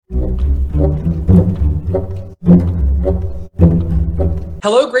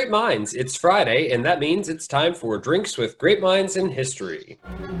Hello, Great Minds. It's Friday, and that means it's time for Drinks with Great Minds in History.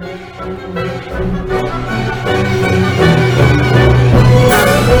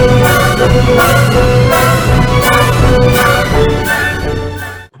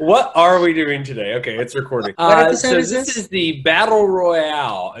 What are we doing today? Okay, it's recording. What episode is this? This is the Battle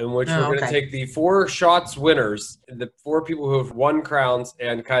Royale, in which we're going to okay. take the 4 shots winners, the 4 people who have won crowns,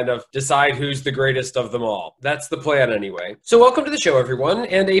 and kind of decide who's the greatest of them all. That's the plan anyway. So welcome to the show, everyone,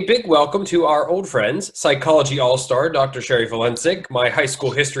 and a big welcome to our old friends, psychology all-star Dr. Sherry Valensig, my high school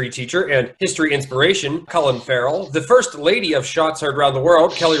history teacher and history inspiration, Colin Farrell, the first lady of shots heard around the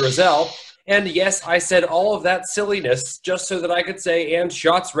world, Kelly Roselle, and yes, I said all of that silliness just so that I could say, and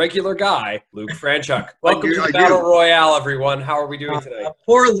shots regular guy, Luke Franchuk. Welcome to the Battle Royale, everyone. How are we doing today?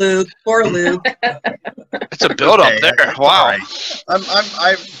 Poor Luke. It's a build-up there. Wow.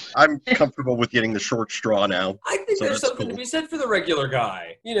 Right. I'm comfortable with getting the short straw now. I think So there's that's something cool. to be said for the regular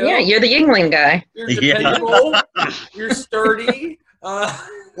guy. You know, Yeah, you're the Yingling guy. you're dependable, you're sturdy.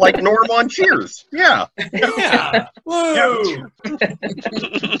 Like Norm on Cheers. Yeah. Yeah. Woo!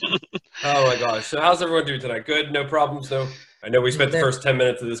 Oh my gosh. So how's everyone doing tonight? Good? No problems? No? I know we spent the first 10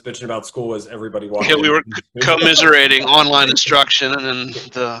 minutes of this bitching about school as everybody walked Yeah, in. we were commiserating online instruction and then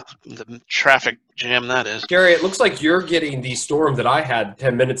the traffic jam that is. Gary, it looks like you're getting the storm that I had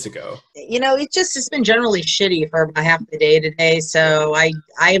 10 minutes ago. You know, it's been generally shitty for about half the day today. So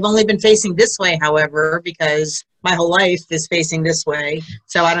I've only been facing this way, however, because my whole life is facing this way.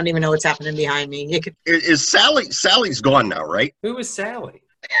 So I don't even know what's happening behind me. Is Sally's gone now, right? Who is Sally?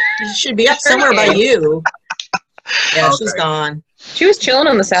 It should be up somewhere by you. Yeah, Okay. she's gone. She was chilling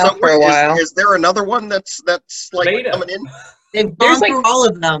in the south for Somewhere- a while. Is there another one that's like Beta. coming in? They've There's gone through all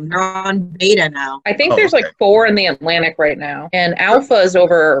of them. They're on beta now. I think Oh, there's okay. like 4 in the Atlantic right now. And Alpha is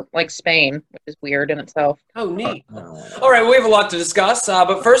over like Spain, which is weird in itself. Oh, neat. All right, we have a lot to discuss,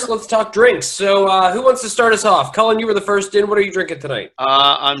 but first let's talk drinks. So who wants to start us off? Cullen, you were the first in. What are you drinking tonight?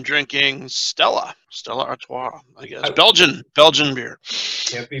 I'm drinking Stella Artois, I guess. Belgian beer.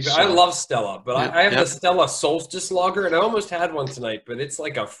 I love Stella, but I have Yeah. the Stella Solstice Lager, and I almost had one tonight, but it's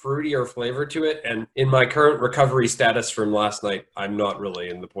like a fruitier flavor to it. And in my current recovery status from last night, I'm not really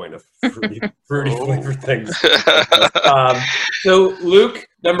in the point of fruity flavored things. So, Luke,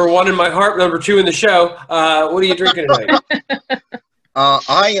 number 1 in my heart, number 2 in the show. What are you drinking tonight?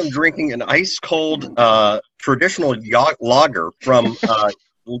 I am drinking an ice cold traditional lager from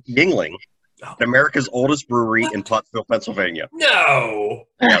Yingling, America's oldest brewery in Pottsville, Pennsylvania. No.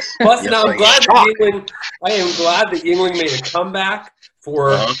 Yes. Plus, Yes, now I I am glad that Yingling made a comeback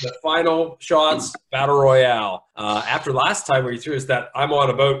for the final shots battle royale. After last time where you threw us that I'm on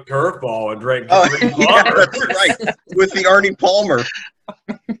a boat curveball and drank green yeah, lager. that's right. With the Arnie Palmer.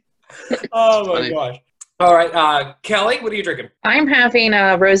 Oh my Funny. gosh. All right, Kelly, what are you drinking? I'm having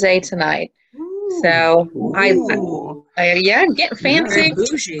a rosé tonight. So Ooh. I'm getting fancy. Very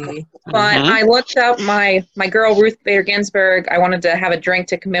bougie. But Mhm. I looked up my girl Ruth Bader Ginsburg. I wanted to have a drink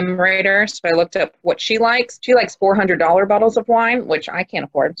to commemorate her, so I looked up what she likes. She likes $400 bottles of wine, which I can't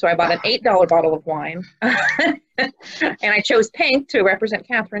afford. So I bought an $8 bottle of wine, and I chose pink to represent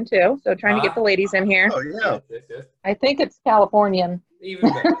Catherine too. So trying to get the ladies in here. Oh, yeah. Yes. I think it's Californian. Even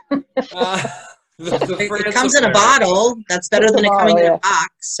better. It comes in a bottle. That's better than it coming in a box.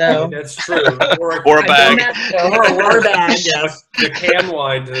 So That's true. Or a I've done bag. that, so- Or a water bag, yes. The can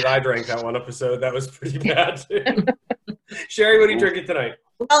wine that I drank that one episode, that was pretty bad too. Sherry, what are you drinking tonight?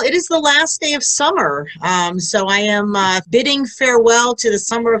 Well, it is the last day of summer, so I am bidding farewell to the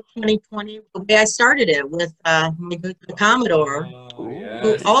summer of 2020 the way I started it with my good Commodore,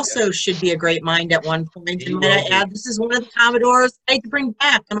 who also should be a great mind at one point. He And may I will be. add, this is one of the Commodores I like to bring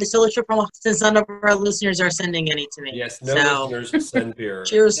back on my solo trip from since none of our listeners are sending any to me. Yes, no So, listeners send beer.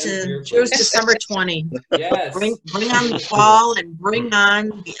 cheers Send beer, to please. summer 20. Yes. Bring on the fall and bring on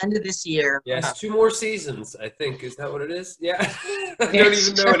the end of this year. Yes, 2 more seasons, I think. Is that what it is? Yeah. I don't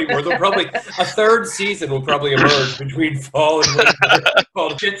even know anymore. There'll probably a 3rd season will probably emerge between fall and winter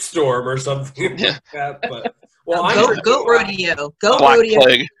called Shitstorm or something like that. But well, I'm drinking- Goat rodeo. Goat Black rodeo.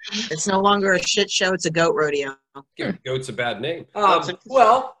 Plague. It's no longer a shit show. It's a goat rodeo. Give goat's a bad name.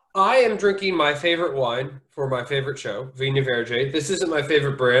 Well, I am drinking my favorite wine for my favorite show, Vigna Verge. This isn't my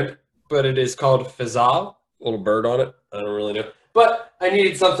favorite brand, but it is called Fazal. Little bird on it. I don't really know. But I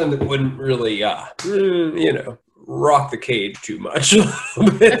needed something that wouldn't really, rock the cage too much.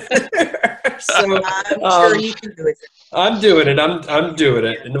 So I'm sure you can do it. I'm doing it. I'm doing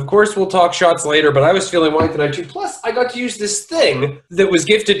it. And of course, we'll talk shots later, but I was feeling wine tonight too. Plus, I got to use this thing that was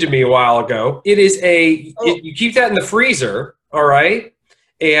gifted to me a while ago. It is you keep that in the freezer, all right?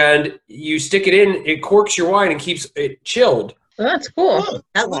 and you stick it in, it corks your wine and keeps it chilled. Oh, that's cool. Oh,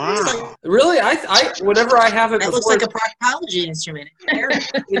 that looks like Really? I whenever I have it that before, looks like a proctology instrument.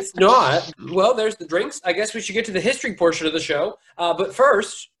 it's not. Well, there's the drinks. I guess we should get to the history portion of the show. But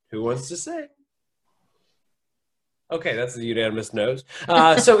first, who wants to sing? Okay, that's the unanimous no's.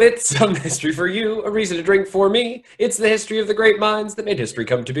 So it's some history for you, a reason to drink for me. It's the history of the great minds that made history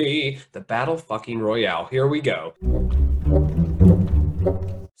come to be. The Battle fucking Royale. Here we go.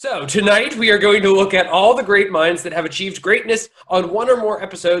 So tonight we are going to look at all the great minds that have achieved greatness on one or more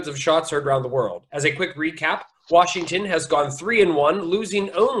episodes of Shots Heard Around the World. As a quick recap, Washington has gone 3-1, losing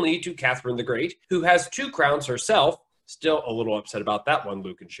only to Catherine the Great, who has 2 crowns herself. Still a little upset about that one,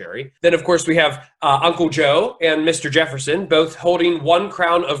 Luke and Sherry. Then, of course, we have Uncle Joe and Mr. Jefferson, both holding 1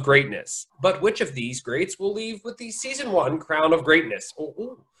 crown of greatness. But which of these greats will leave with the Season 1 crown of greatness?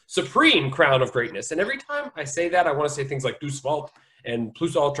 Supreme crown of greatness. And every time I say that, I want to say things like Deus Vult and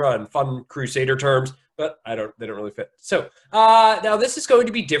Plus Ultra and fun Crusader terms, but they don't really fit. So now this is going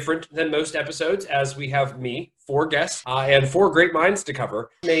to be different than most episodes, as we have me, 4 guests, and 4 great minds to cover.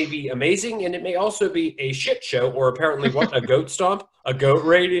 It may be amazing, and it may also be a shit show, or apparently what, a goat stomp? A goat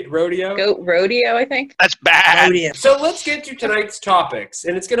rodeo? Goat rodeo, I think. That's bad. Rodeo. So let's get to tonight's topics,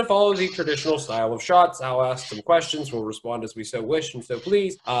 and it's going to follow the traditional style of shots. I'll ask some questions, we'll respond as we so wish and so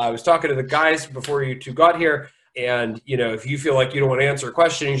please. I was talking to the guys before you 2 got here, and, you know, if you feel like you don't want to answer a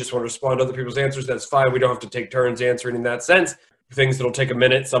question, you just want to respond to other people's answers, that's fine. We don't have to take turns answering in that sense. Things that'll take a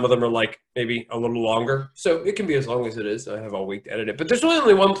minute. Some of them are like maybe a little longer. So it can be as long as it is. I have all week to edit it. But there's really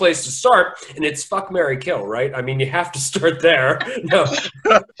only one place to start, and it's fuck, marry, kill, right? I mean, you have to start there. No,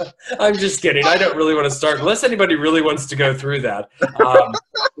 I'm just kidding. I don't really want to start unless anybody really wants to go through that.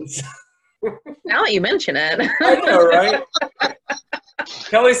 Now that you mention it. I know, right?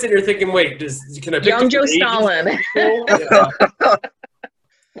 Kelly's sitting here thinking, wait, can I pick Young Joe different ages? Stalin. Yeah.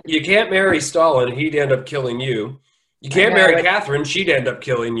 You can't marry Stalin. He'd end up killing you. You can't marry Catherine. She'd end up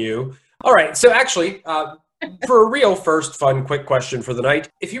killing you. All right. So actually, for a real first fun quick question for the night,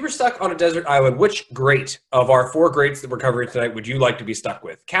 if you were stuck on a desert island, which great of our 4 greats that we're covering tonight would you like to be stuck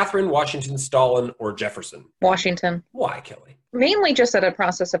with? Catherine, Washington, Stalin, or Jefferson? Washington. Why, Kelly? Mainly just at a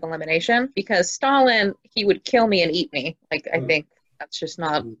process of elimination, because Stalin, he would kill me and eat me. Like, I think that's just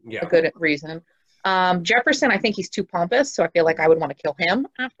not a good reason. Jefferson, I think he's too pompous, so I feel like I would want to kill him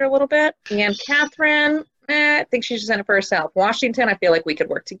after a little bit. And Catherine, I think she's just in it for herself. Washington, I feel like we could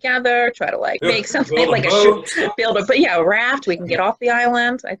work together, try to like make something like a raft. We can get off the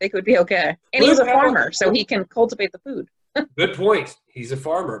island. I think it would be okay. And he's a farmer, so he can cultivate the food. Good point. He's a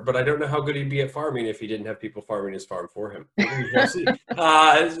farmer, but I don't know how good he'd be at farming if he didn't have people farming his farm for him. We'll see.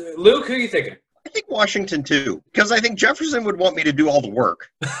 Luke, who are you thinking? I think Washington too, because I think Jefferson would want me to do all the work.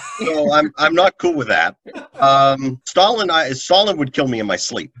 So I'm not cool with that. Stalin would kill me in my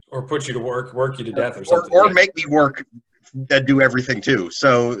sleep, or put you to work you to death, or something, or make me work and do everything too.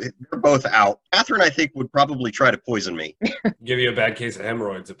 So they're both out. Catherine, I think, would probably try to poison me, give you a bad case of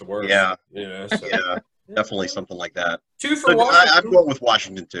hemorrhoids at the worst. Yeah, you know, so. Yeah. Definitely something like that. 2 for Washington. I'm going with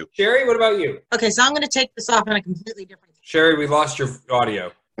Washington too. Sherry, what about you? Okay, so I'm going to take this off on a completely different. Sherry, we lost your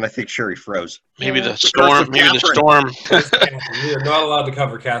audio. And I think Sherry froze. Maybe the storm. Maybe the storm. We are not allowed to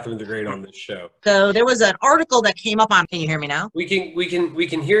cover Catherine the Great on this show. So there was an article that came up on. Can you hear me now? We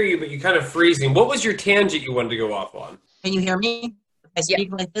can hear you, but you're kind of freezing. What was your tangent you wanted to go off on? Can you hear me? If I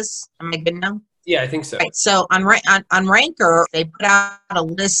speak like this, am I good now? Yeah, I think so. Right, so on Ranker, they put out a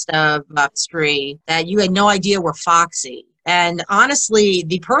list of history that you had no idea were foxy. And honestly,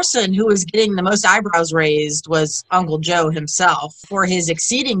 the person who was getting the most eyebrows raised was Uncle Joe himself for his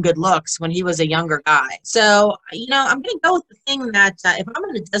exceeding good looks when he was a younger guy. So, you know, I'm going to go with the thing that if I'm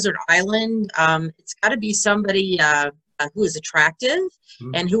on a desert island, it's got to be somebody who is attractive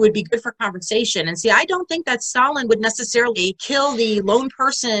and who would be good for conversation. And see, I don't think that Stalin would necessarily kill the lone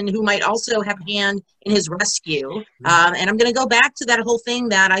person who might also have a hand in his rescue. And I'm going to go back to that whole thing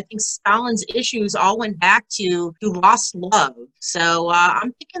that I think Stalin's issues all went back to lost love. So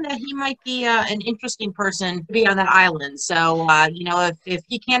I'm thinking that he might be an interesting person to be on that island. So, you know, if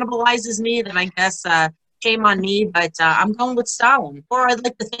he cannibalizes me, then I guess shame on me, but I'm going with Stalin. Or I'd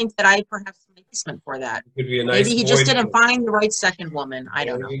like to think that I perhaps am a replacement for that. Could be a nice. Maybe he just didn't find the right second woman. I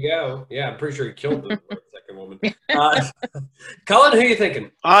don't know. There you go. Yeah, I'm pretty sure he killed the second woman. Colin, who are you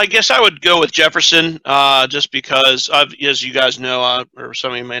thinking? I guess I would go with Jefferson, just because, as you guys know, or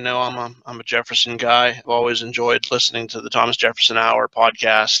some of you may know, I'm a Jefferson guy. I've always enjoyed listening to the Thomas Jefferson Hour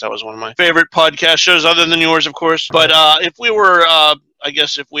podcast. That was one of my favorite podcast shows, other than yours, of course. But if we were I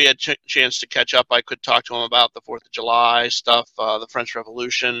guess if we had chance to catch up, I could talk to him about the 4th of July stuff, the French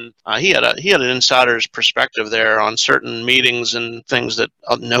Revolution. He had an insider's perspective there on certain meetings and things that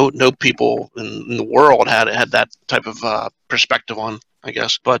no people in the world had that type of perspective on, I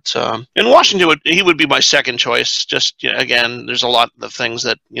guess. But in Washington, he would be my second choice. Just again, there's a lot of things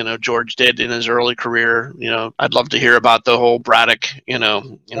that George did in his early career. I'd love to hear about the whole Braddock.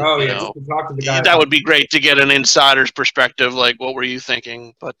 Talk to the guy. That would be great to get an insider's perspective. Like, what were you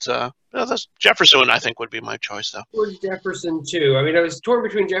thinking? But that's Jefferson, I think, would be my choice, though. Or Jefferson too. I mean, I was torn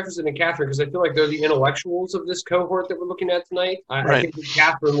between Jefferson and Catherine because I feel like they're the intellectuals of this cohort that we're looking at tonight. I think that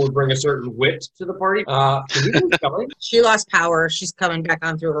Catherine would bring a certain wit to the party. She lost power. She's coming back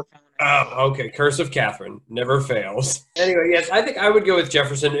on through her phone. Oh, okay. Curse of Catherine never fails. Anyway, yes, I think I would go with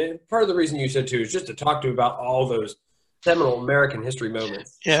Jefferson. And part of the reason you said too is just to talk to him about all those seminal American history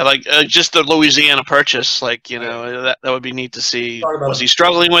moments. Yeah, like just the Louisiana Purchase, that would be neat to see. Was he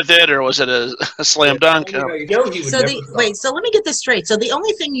struggling with it, or was it a slam dunk? So let me get this straight. So the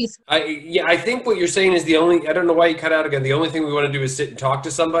only thing I think what you're saying is I don't know why you cut out again. The only thing we want to do is sit and talk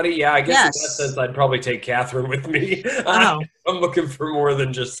to somebody. Yeah, I guess in that sense, I'd probably take Catherine with me. I'm looking for more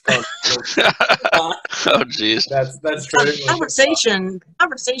than just oh, jeez. That's true. Conversation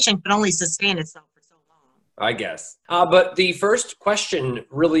can only sustain itself. I guess. But the first question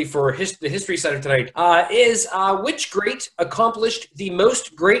really for the history side of tonight is which great accomplished the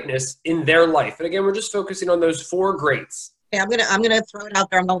most greatness in their life? And again, we're just focusing on those 4 greats. Yeah, I'm gonna throw it out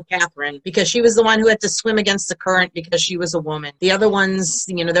there. I'm going with Catherine because she was the one who had to swim against the current because she was a woman. The other ones,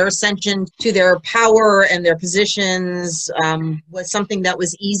 their ascension to their power and their positions was something that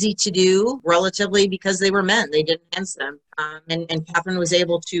was easy to do relatively because they were men. They didn't enhance them. And Catherine was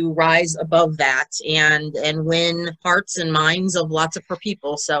able to rise above that and win hearts and minds of lots of her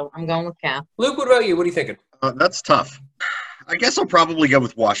people. So I'm going with Kath. Luke, what about you? What are you thinking? That's tough. I guess I'll probably go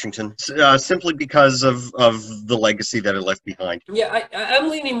with Washington, simply because of the legacy that it left behind. Yeah, I'm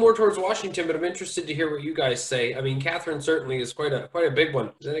leaning more towards Washington, but I'm interested to hear what you guys say. I mean, Catherine certainly is quite a big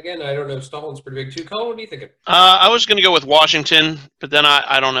one. Then again, I don't know, Stalin's pretty big too. Colin, what are you thinking? I was going to go with Washington, but then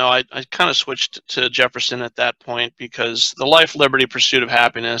I don't know. I kind of switched to Jefferson at that point because the life, liberty, pursuit of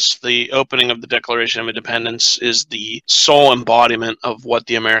happiness, the opening of the Declaration of Independence is the sole embodiment of what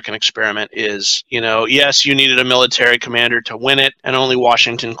the American experiment is. Yes, you needed a military commander to win it, and only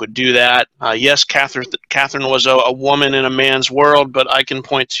Washington could do that. Yes, Catherine was a woman in a man's world, but I can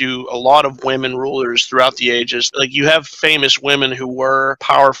point to a lot of women rulers throughout the ages. Like, you have famous women who were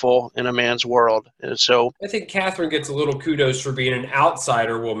powerful in a man's world. And so I think Catherine gets a little kudos for being an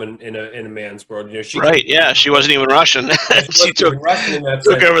outsider woman in a man's world. She wasn't even Russian. She took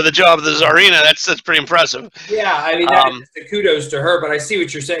over the job of the Tsarina. That's pretty impressive. Yeah, I mean, that's the kudos to her, but I see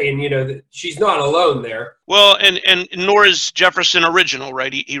what you're saying. That she's not alone there. Well, and nor is Jefferson original,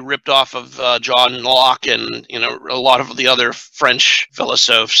 right? He ripped off of John Locke and a lot of the other French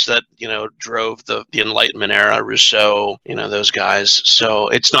philosophes that drove the Enlightenment era, Rousseau, those guys. So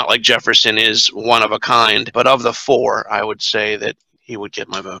it's not like Jefferson is one of a kind, but of the 4, I would say that he would get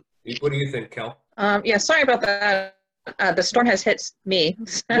my vote. What do you think, Kel? Sorry about that. The storm has hit me.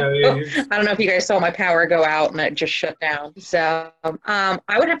 So yeah. I don't know if you guys saw my power go out and it just shut down. So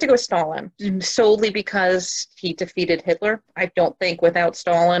I would have to go with Stalin solely because he defeated Hitler. I don't think without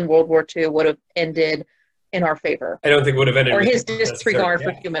Stalin, World War II would have ended in our favor. I don't think it would have ended. Or his disregard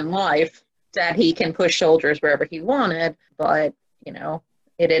for human life, that he can push soldiers wherever he wanted, but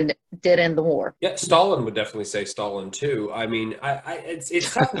it did end the war. Yeah, Stalin would definitely say Stalin too. I mean,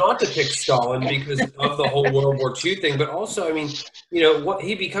 it's tough not to pick Stalin because of the whole World War II thing, but also, I mean, what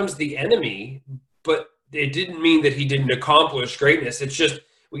he becomes the enemy, but it didn't mean that he didn't accomplish greatness. It's just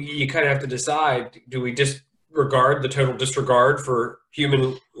you kind of have to decide: do we disregard the total disregard for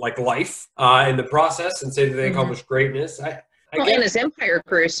human life in the process and say that they accomplished greatness? And his empire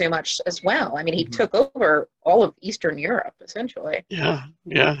grew so much as well. I mean, he took over all of Eastern Europe, essentially. Yeah.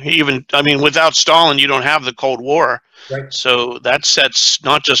 Without Stalin, you don't have the Cold War. Right. So that sets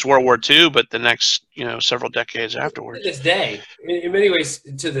not just World War II, but the next, several decades afterwards. To this day, in many ways,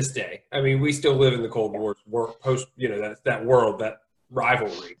 to this day. I mean, we still live in the Cold War post, that world, that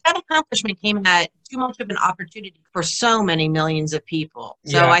rivalry. That accomplishment came at too much of an opportunity for so many millions of people.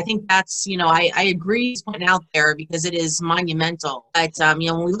 So Yeah. I think that's, I agree with pointing out there because it is monumental. But,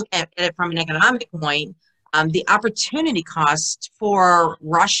 when we look at it from an economic point, the opportunity cost for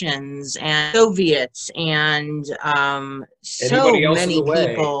Russians and Soviets and so Anybody else many in the way.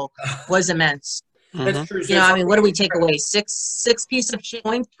 people was immense. That's true. So You know, I mean, what do we take away? Six piece of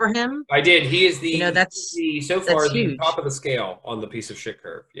points for him? I did. He is the, You know, that's so far the huge. top of the scale on the piece of shit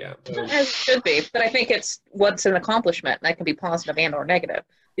curve. Yeah. As it should be, but I think it's what's an accomplishment. That can be positive and or negative.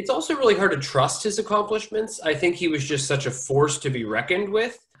 It's also really hard to trust his accomplishments. I think he was just such a force to be reckoned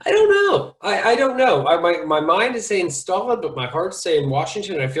with. I don't know. I don't know. My mind is saying Stalin, but my heart's saying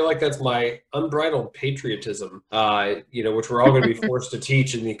Washington. And I feel like that's my unbridled patriotism, which we're all going to be forced to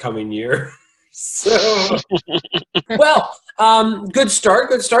teach in the coming year. So, well, good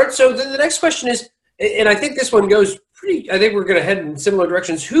start. So then the next question is, and I think this one goes I think we're going to head in similar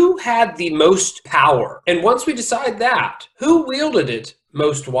directions. Who had the most power? And once we decide that, who wielded it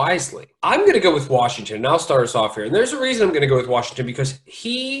most wisely? I'm going to go with Washington, and I'll start us off here. And there's a reason I'm going to go with Washington, because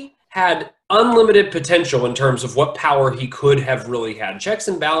he had unlimited potential in terms of what power he could have really had. Checks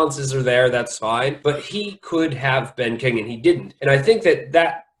and balances are there, that's fine, but he could have been king, and he didn't. And I think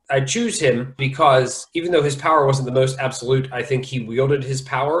that I choose him because even though his power wasn't the most absolute, I think he wielded his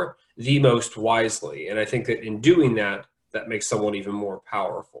power the most wisely. And I think that in doing that, that makes someone even more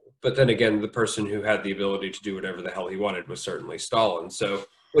powerful. But then again, the person who had the ability to do whatever the hell he wanted was certainly Stalin. So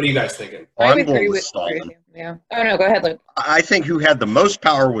what are you guys thinking? I I'm would agree going with with Stalin. Yeah. Oh no, go ahead, Luke. I think who had the most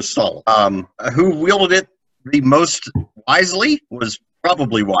power was Stalin. Who wielded it the most wisely was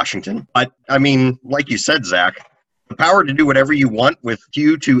probably Washington. But I mean, like you said, Zach, the power to do whatever you want with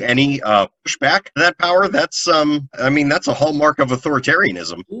due to any pushback to that power, that's that's a hallmark of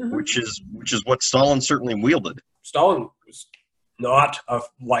authoritarianism, which is what Stalin certainly wielded. Stalin was not a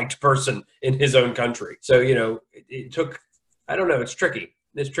liked person in his own country. So, it took, I don't know, it's tricky.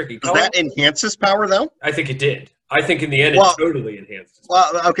 Does that enhance his power, though? I think it did. I think in the end, it totally enhanced his power.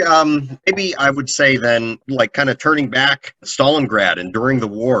 Well, okay, maybe I would say then, like, kind of turning back Stalingrad and during the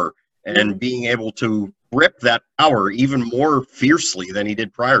war and being able to grip that power even more fiercely than he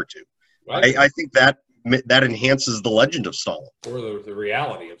did prior to. Right. I think that enhances the legend of Stalin. Or the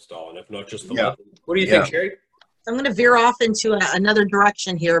reality of Stalin, if not just the legend. What do you think, Sherry? I'm going to veer off into another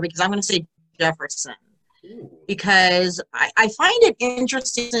direction here because I'm going to say Jefferson. Ooh. Because I find it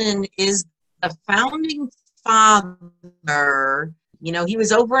interesting is the founding father. He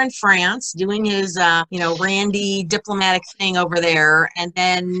was over in France doing his, randy diplomatic thing over there, and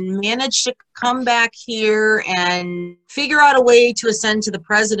then managed to come back here and figure out a way to ascend to the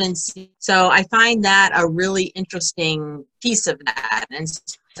presidency. So I find that a really interesting piece of that. And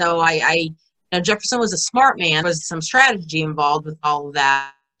so Jefferson was a smart man. There was some strategy involved with all of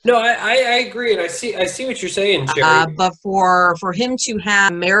that. No, I agree, and I see what you're saying, Sherry. But for him to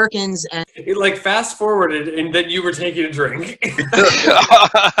have Americans and fast forwarded, and then you were taking a drink. But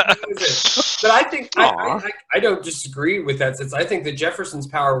I think I don't disagree with that. Since I think that Jefferson's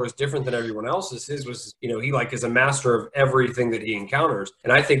power was different than everyone else's. His was, he is a master of everything that he encounters,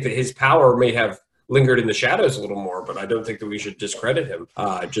 and I think that his power may have lingered in the shadows a little more, but I don't think that we should discredit him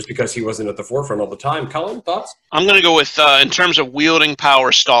just because he wasn't at the forefront all the time. Cullen, thoughts? I'm going to go with, in terms of wielding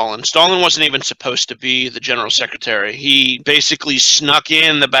power, Stalin. Stalin wasn't even supposed to be the general secretary. He basically snuck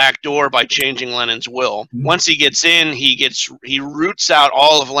in the back door by changing Lenin's will. Once he gets in, he roots out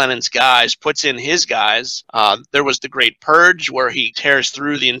all of Lenin's guys, puts in his guys. There was the Great Purge where he tears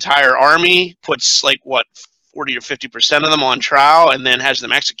through the entire army, puts 40 or 50% of them on trial and then has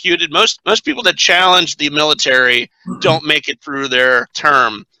them executed. Most people that challenge the military don't make it through their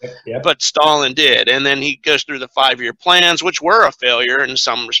term, but Stalin did. And then he goes through the 5-year plans, which were a failure in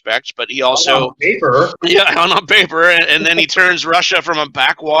some respects, but he also on paper. On paper. And then he turns Russia from a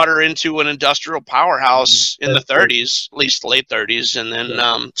backwater into an industrial powerhouse in the 30s, at least late 30s. And then,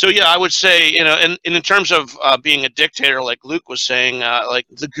 I would say, and in terms of being a dictator, like Luke was saying, like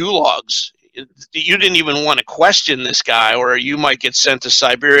the gulags, you didn't even want to question this guy, or you might get sent to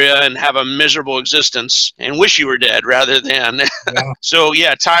Siberia and have a miserable existence and wish you were dead rather than. So,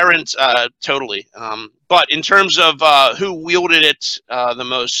 tyrant, totally. But in terms of who wielded it the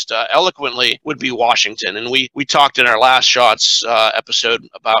most eloquently would be Washington. And we talked in our last shots episode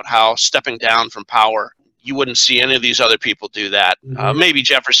about how stepping down from power, you wouldn't see any of these other people do that. Maybe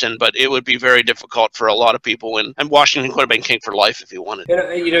Jefferson, but it would be very difficult for a lot of people. And Washington could have been king for life if he wanted.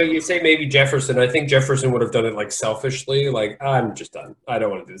 You say maybe Jefferson. I think Jefferson would have done it selfishly. I'm just done. I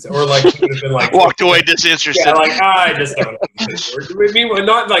don't want to do this. Or he would have been walked away disinterested. I just don't want to do this. Or meanwhile,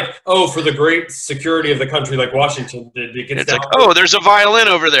 not for the great security of the country like Washington did. It's there's a violin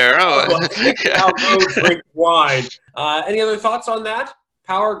over there. I'll go drink wine. Any other thoughts on that?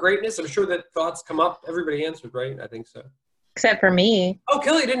 Power, greatness. I'm sure that thoughts come up. Everybody answered, right? I think so. except for me. Oh,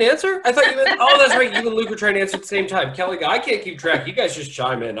 Kelly didn't answer? I thought you meant, oh, that's right. You and Luke were trying to answer at the same time. Kelly, I can't keep track. You guys just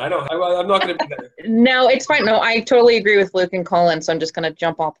chime in. I'm not going to be there. No, it's fine. No, I totally agree with Luke and Colin, so I'm just going to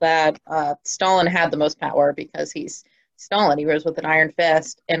jump off that. Stalin had the most power because he's Stalin. He rose with an iron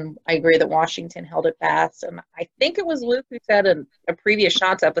fist, and I agree that Washington held it fast. And I think it was Luke who said in a previous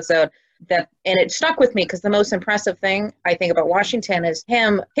Shots episode that, and it stuck with me because the most impressive thing I think about Washington is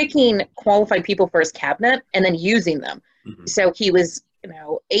him picking qualified people for his cabinet and then using them. Mm-hmm. So he was,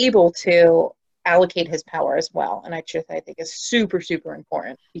 able to allocate his power as well. And I think is super, super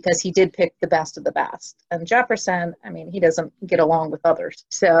important because he did pick the best of the best. And Jefferson, he doesn't get along with others.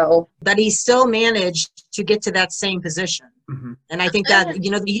 So, but he still managed to get to that same position. Mm-hmm. And I think that,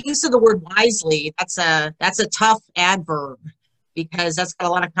 the use of the word wisely, that's a tough adverb because that's got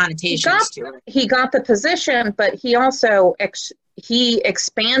a lot of connotations to it. He got the position, but he also he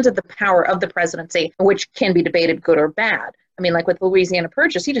expanded the power of the presidency, which can be debated good or bad. Like with Louisiana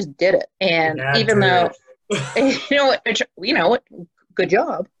Purchase, he just did it. And even though, good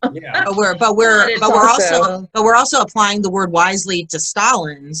job. Yeah. but we're also applying the word wisely to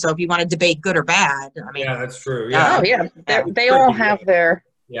Stalin. So if you want to debate good or bad, yeah, that's true. Yeah. Oh yeah. They all have their.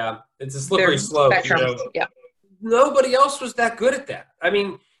 Yeah. It's a slippery slope. Yeah. Nobody else was that good at that.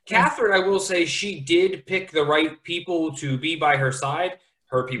 Catherine, I will say, she did pick the right people to be by her side.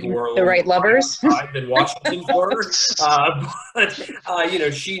 Her people were the right lovers than Washington for her.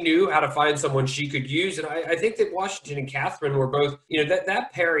 She knew how to find someone she could use. And I think that Washington and Catherine were both,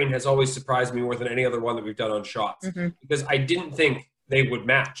 that pairing has always surprised me more than any other one that we've done on Shots because I didn't think they would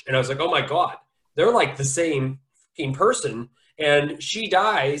match. And I was like, oh my God, they're like the same fucking person. And she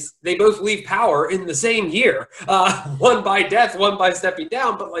dies. They both leave power in the same year. One by death, one by stepping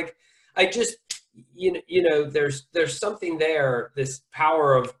down. But there's something there, this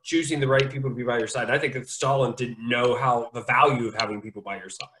power of choosing the right people to be by your side. And I think that Stalin didn't know the value of having people by your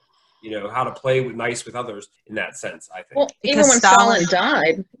side, how to play nice with others in that sense, I think. Well, even when Stalin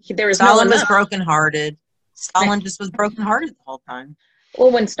died, there was Stalin was brokenhearted. Stalin just was brokenhearted the whole time. Well,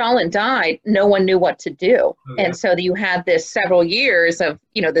 when Stalin died, no one knew what to do. Oh, yeah. And so you had this several years of,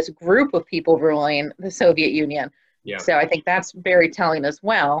 this group of people ruling the Soviet Union. Yeah. So I think that's very telling as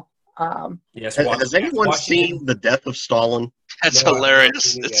well. Yes. Has anyone seen The Death of Stalin? That's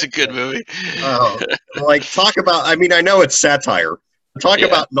hilarious. It's a good movie. Talk about, I know it's satire. Talk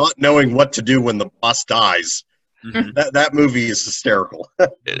about not knowing what to do when the boss dies. Mm-hmm. That movie is hysterical.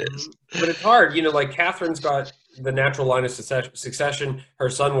 It is. But it's hard. Catherine's got the natural line of succession. Her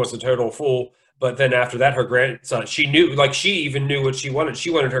son was a total fool. But then after that, her grandson, she knew, she even knew what she wanted.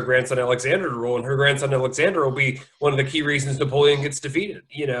 She wanted her grandson Alexander to rule, and her grandson Alexander will be one of the key reasons Napoleon gets defeated.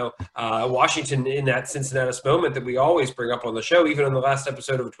 Washington in that Cincinnatus moment that we always bring up on the show, even in the last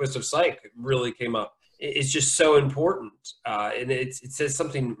episode of A Twist of Psyche, it really came up. It's just so important. And it says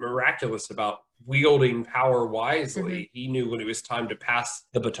something miraculous about wielding power wisely. Mm-hmm. He knew when it was time to pass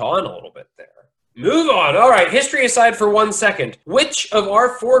the baton a little bit there. Move on. All right. History aside for 1 second. Which of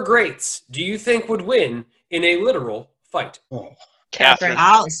our four greats do you think would win in a literal fight? Oh, Catherine.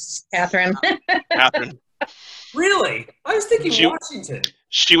 Catherine. Catherine. Really? I was thinking Washington.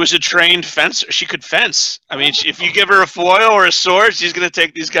 She was a trained fencer. She could fence. If you give her a foil or a sword, she's going to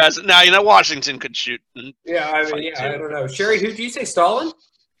take these guys. Now, Washington could shoot. I don't know. Sherry, who do you say, Stalin?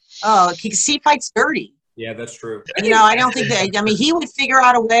 Oh, he fights dirty. Yeah, that's true. I don't think that, he would figure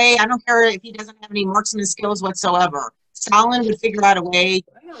out a way. I don't care if he doesn't have any marksman skills whatsoever. Stalin would figure out a way.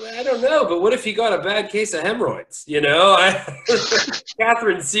 I don't know, but what if he got a bad case of hemorrhoids?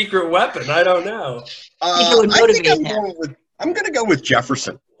 Catherine's secret weapon. I don't know. I'm going to go with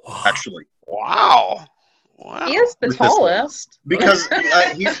Jefferson, actually. Wow. He is the tallest. Because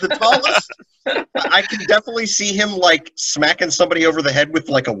he's the tallest. I can definitely see him smacking somebody over the head with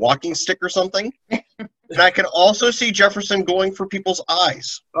a walking stick or something. And I can also see Jefferson going for people's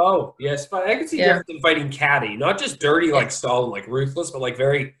eyes. Oh, yes. But I can see Jefferson fighting catty. Not just dirty like Stalin, ruthless, but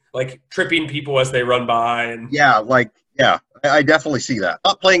very tripping people as they run by. And I definitely see that.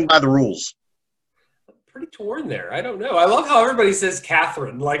 Not playing by the rules. Pretty torn there. I don't know. I love how everybody says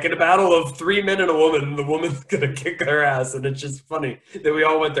Catherine. In a battle of 3 men and a woman, the woman's gonna kick her ass, and it's just funny that we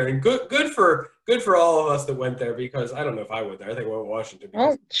all went there. And good for all of us that went there, because I don't know if I went there. I think I went to Washington.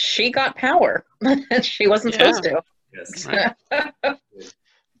 Well, she got power. She wasn't supposed to. Yes.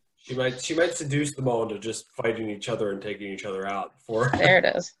 She might seduce them all into just fighting each other and taking each other out. There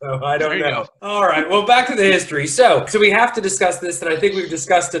it is. So I don't know. All right. Well, back to the history. So we have to discuss this, and I think we've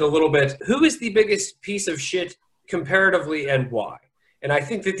discussed it a little bit. Who is the biggest piece of shit comparatively, and why? And I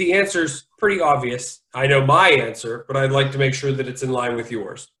think that the answer's pretty obvious. I know my answer, but I'd like to make sure that it's in line with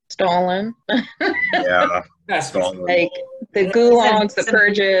yours. Stalin. Yeah. Stalin. The gulags, the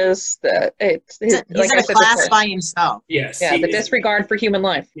purges, he's in a class by himself. Yes. Yeah, the disregard for human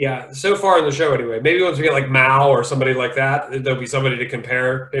life. Yeah, so far in the show anyway. Maybe once we get like Mao or somebody like that, there'll be somebody to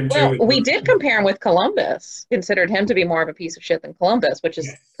compare him to. Well, we did compare him with Columbus. Considered him to be more of a piece of shit than Columbus, which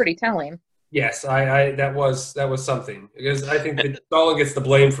is pretty telling. Yes, I that was something, because I think that Stalin gets the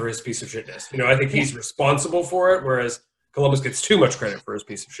blame for his piece of shitness. I think he's responsible for it, whereas Columbus gets too much credit for his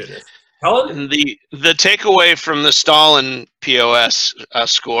piece of shitness. Helen? The takeaway from the Stalin POS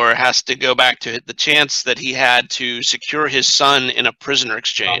score has to go back to the chance that he had to secure his son in a prisoner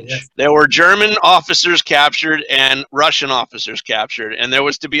exchange. Yes. There were German officers captured and Russian officers captured, and there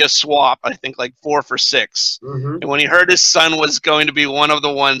was to be a swap, I think like 4 for 6. Mm-hmm. And when he heard his son was going to be one of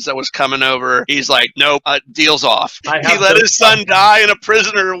the ones that was coming over, he's like, nope, deal's off. He let his son die in a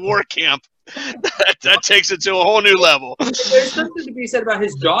prisoner of war camp. That takes it to a whole new level. There's something to be said about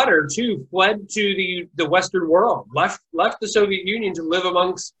his daughter too. Fled to the Western world, left the Soviet Union to live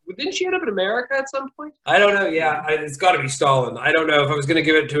amongst. Didn't she end up in America at some point? I don't know. Yeah, it's got to be Stalin. I don't know if I was going to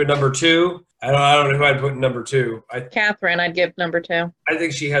give it to a number 2. I don't know who I'd put in number 2. Catherine, I'd give number 2. I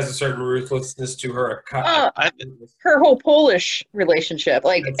think she has a certain ruthlessness to her. Her whole Polish relationship,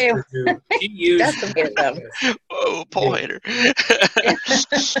 like she used. That's a weird them. Oh, Paul hater.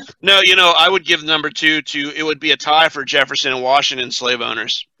 No, I would give number 2 to. It would be a tie for Jefferson and Washington slave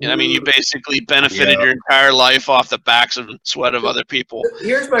owners. I mean, you basically benefited your entire life off the backs and sweat of other people.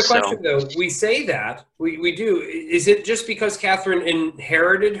 Here's my question, though. We say that. We do. Is it just because Catherine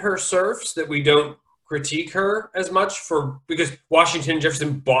inherited her serfs that we don't critique her as much because Washington and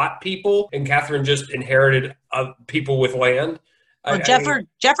Jefferson bought people and Catherine just inherited people with land? Well,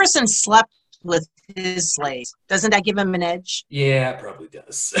 Jefferson slept with his slaves. Doesn't that give him an edge? Yeah, it probably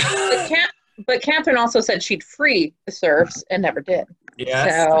does. But Catherine also said she'd free the serfs and never did.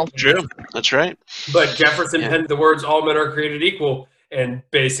 Yes. So. True. That's right. But Jefferson penned the words, "All men are created equal," and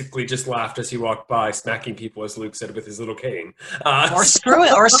basically just laughed as he walked by, smacking people, as Luke said, with his little cane. Or screwing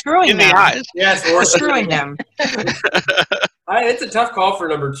in them. the eyes. Yes, or screwing them. It's a tough call for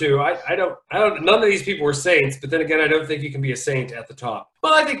number 2. I don't. None of these people were saints, but then again, I don't think you can be a saint at the top.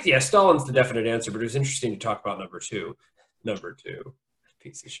 Well, I think Stalin's the definite answer, but it was interesting to talk about number 2. Number 2.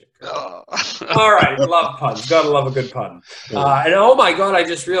 Piece of shit. All right, love puns. Gotta love a good pun. And oh my God, I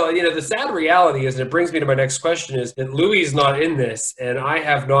just realized, the sad reality is, and it brings me to my next question, is that Louis is not in this, and I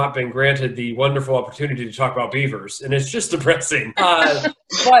have not been granted the wonderful opportunity to talk about beavers, and it's just depressing.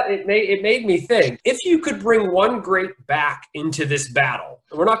 But it made me think, if you could bring one great back into this battle,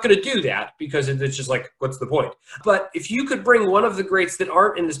 and we're not going to do that because it's just like, what's the point? But if you could bring one of the greats that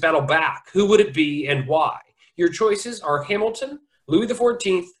aren't in this battle back, who would it be and why? Your choices are Hamilton, Louis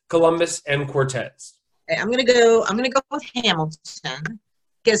XIV, Columbus, and Cortez. I'm gonna go with Hamilton,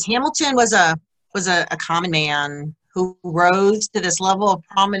 because Hamilton was a common man who rose to this level of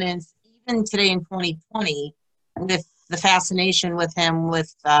prominence even today in 2020 with the fascination with him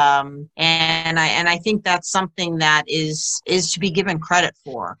and I think that's something that is to be given credit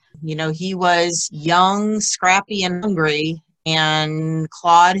for. He was young, scrappy, and hungry, and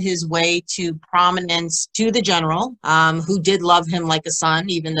clawed his way to prominence to the general, who did love him like a son,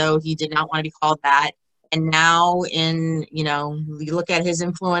 even though he did not want to be called that. And now you look at his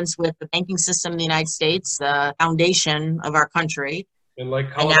influence with the banking system in the United States, the foundation of our country. And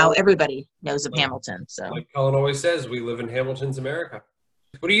now everybody knows of Hamilton. So, like Cullen always says, we live in Hamilton's America.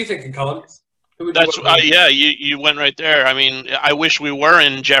 What are you thinking, Cullen? You went right there. I mean, I wish we were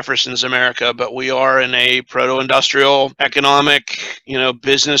in Jefferson's America, but we are in a proto-industrial, economic,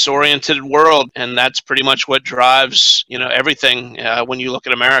 business-oriented world, and that's pretty much what drives, everything when you look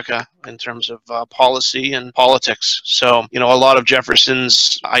at America in terms of policy and politics. So, a lot of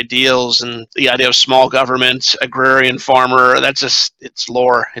Jefferson's ideals and the idea of small government, agrarian farmer, it's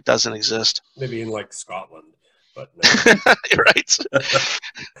lore. It doesn't exist. Maybe in like Scotland. But no. Right.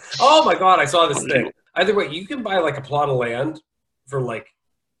 Oh my God, I saw this thing. Either way, you can buy like a plot of land for like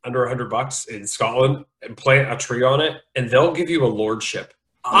under $100 in Scotland and plant a tree on it, and they'll give you a lordship.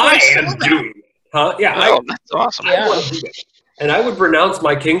 I am doing it. Huh? Yeah. That's awesome. I want to do it. And I would renounce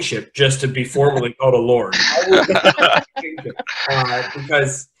my kingship just to be formally called a lord. I would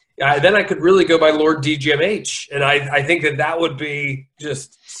because then I could really go by Lord DGMH, and I think that would be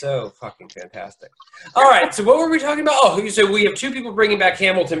just so fucking fantastic. All right, so what were we talking about? Oh, so we have 2 people bringing back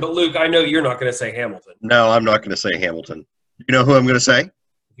Hamilton, but Luke, I know you're not going to say Hamilton. No, I'm not going to say Hamilton. You know who I'm going to say?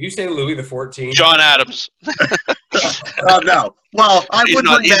 If you say Louis XIV. John Adams. No. Well, I would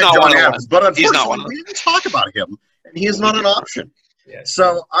bring back John Adams, but unfortunately, we didn't talk about him, and he is not an option. Yes.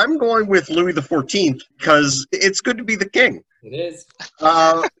 So I'm going with Louis XIV because it's good to be the king. It is.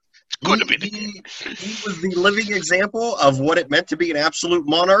 Good to be the king. He was the living example of what it meant to be an absolute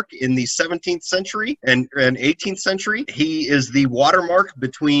monarch in the 17th century and 18th century. He is the watermark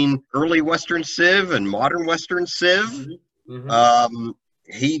between early Western Civ and modern Western Civ.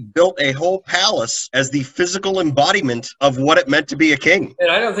 He built a whole palace as the physical embodiment of what it meant to be a king. And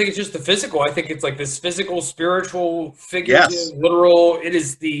I don't think it's just the physical. I think it's like this physical, spiritual, figurative, literal. It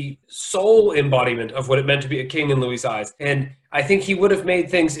is the soul embodiment of what it meant to be a king in Louis' eyes. And I think he would have made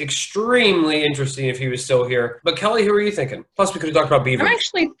things extremely interesting if he was still here. But Kelly, who are you thinking? Plus, we could have talked about beavers.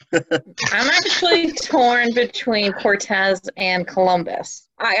 I'm actually torn between Cortez and Columbus.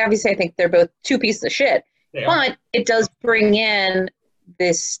 I think they're both two pieces of shit. But it does bring in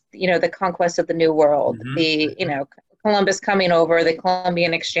this, the conquest of the New World, the, Columbus coming over, the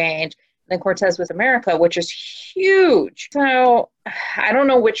Columbian Exchange, then Cortez with America, which is huge. So I don't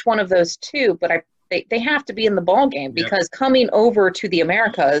know which one of those two, but they have to be in the ball game because coming over to the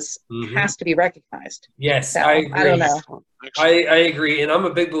Americas has to be recognized. Yes, so, I agree. I don't know. I agree, and I'm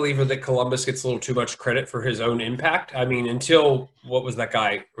a big believer that Columbus gets a little too much credit for his own impact. I mean, until, what was that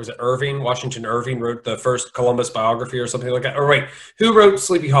guy? Was it Irving? Washington Irving wrote the first Columbus biography or something like that? Or wait, who wrote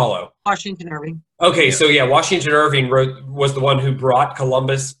Sleepy Hollow? Washington Irving. Okay, so Washington Irving was the one who brought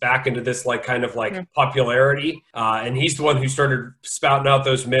Columbus back into this popularity, and he's the one who started spouting out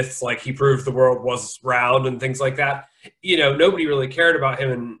those myths like he proved the world was round and things like that. Nobody really cared about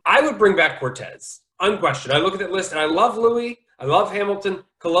him, and I would bring back Cortez. Unquestioned. I look at that list and I love Louis. I love Hamilton.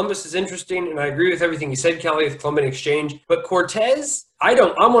 Columbus is interesting, and I agree with everything you said, Kelly, with Columbian Exchange. But Cortez,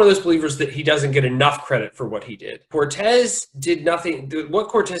 I'm one of those believers that he doesn't get enough credit for what he did. Cortez did nothing. What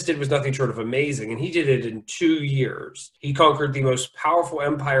Cortez did was nothing short of amazing, and he did it in 2 years. He conquered the most powerful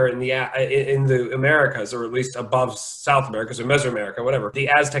empire in the Americas, or at least above South America, so Mesoamerica, whatever. The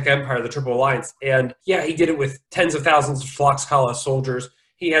Aztec Empire, the Triple Alliance. And he did it with tens of thousands of Tlaxcala soldiers.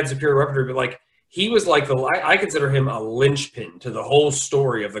 He had superior weaponry, but he was I consider him a linchpin to the whole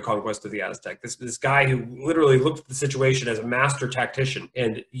story of the conquest of the Aztec. This guy who literally looked at the situation as a master tactician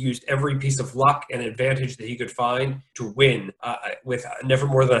and used every piece of luck and advantage that he could find to win. With never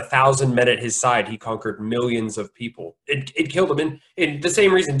more than 1,000 men at his side, he conquered millions of people. It killed him. And the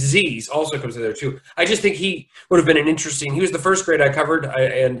same reason, disease also comes in there too. I just think he would have been he was the first great I covered,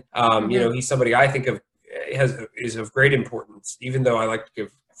 he's somebody I think of is of great importance, even though I like to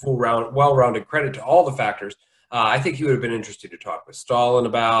give well-rounded credit to all the factors. I think he would have been interesting to talk with Stalin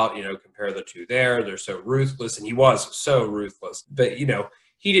about, compare the two there. They're so ruthless, and he was so ruthless. But,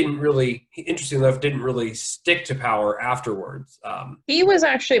 he didn't really, interestingly enough, didn't really stick to power afterwards. He was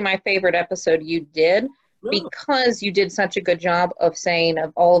actually my favorite episode you did because you did such a good job of saying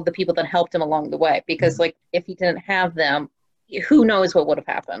of all of the people that helped him along the way. Because, if he didn't have them, who knows what would have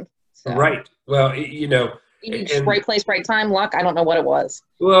happened. So. Right. Well, right place, right time, luck. I don't know what it was.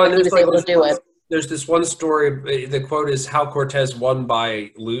 Well, and he was able to do it. There's this one story. The quote is how Cortez won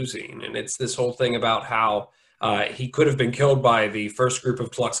by losing, and it's this whole thing about how he could have been killed by the first group of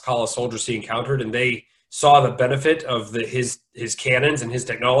Tlaxcala soldiers he encountered, and they saw the benefit of his cannons and his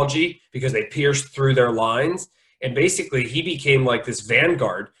technology because they pierced through their lines, and basically he became like this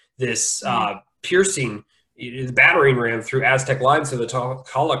vanguard, this piercing. The battering ram through Aztec lines so the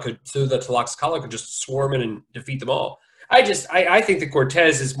Tlaxcala could just swarm in and defeat them all. I think that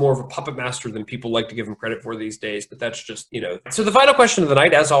Cortez is more of a puppet master than people like to give him credit for these days, but that's just, So the final question of the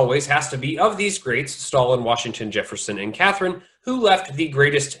night, as always, has to be, of these greats, Stalin, Washington, Jefferson, and Catherine, who left the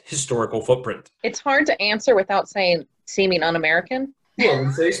greatest historical footprint? It's hard to answer without seeming un-American. Well,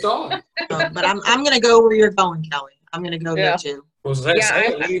 then say Stalin. But I'm going to go where you're going, Kelly. I'm going to go there too. What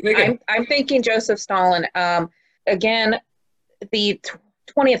are you thinking? I'm thinking Joseph Stalin. Again, the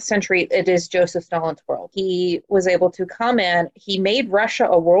 20th century, it is Joseph Stalin's world. He was able to come in. He made Russia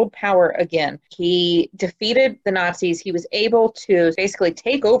a world power again. He defeated the Nazis. He was able to basically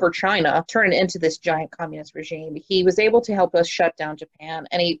take over China, turn it into this giant communist regime. He was able to help us shut down Japan,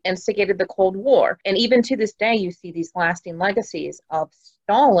 and he instigated the Cold War. And even to this day, you see these lasting legacies of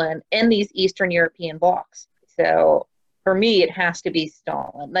Stalin in these Eastern European blocs. So for me, it has to be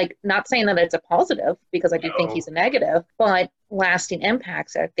Stalin. Not saying that it's a positive, because I do think he's a negative, but lasting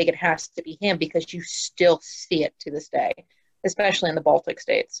impacts, I think it has to be him, because you still see it to this day, especially in the Baltic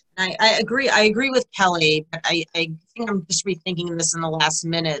states. I agree. I agree with Kelly, but I think I'm just rethinking this in the last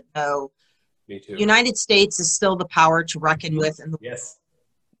minute, though. Me too. United States is still the power to reckon with in the world. Yes.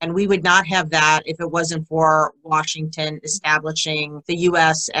 And we would not have that if it wasn't for Washington establishing the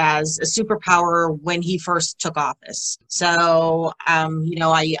U.S. as a superpower when he first took office. So,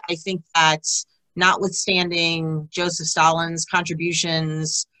 I think that notwithstanding Joseph Stalin's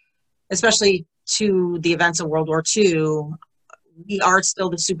contributions, especially to the events of World War II, we are still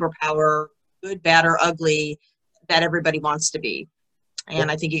the superpower, good, bad, or ugly, that everybody wants to be.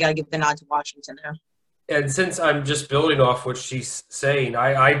 And I think you got to give the nod to Washington there. And since I'm just building off what she's saying,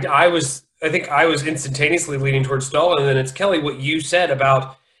 I think I was instantaneously leaning towards Stalin, and then it's Kelly, what you said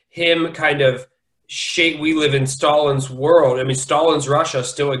about him kind of we live in Stalin's world. I mean, Stalin's Russia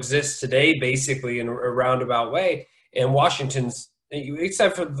still exists today, basically, in a roundabout way. And Washington's,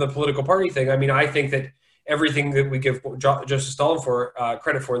 except for the political party thing, I mean, I think that everything that we give Joseph Stalin for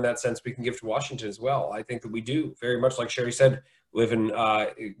credit for in that sense, we can give to Washington as well. I think that we do, very much like Sherry said, live in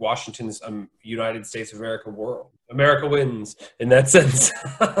Washington's United States of America world. America wins in that sense.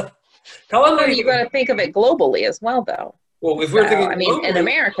 Colin, you got to think of it globally as well, though. Well, if we're thinking, I mean, in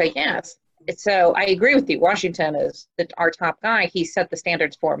America, yes. So I agree with you. Washington is our top guy. He set the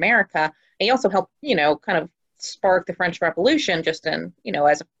standards for America. He also helped, kind of spark the French Revolution, just in,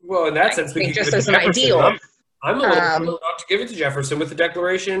 as well, in that sense, just as an ideal. I'm a little not to give it to Jefferson with the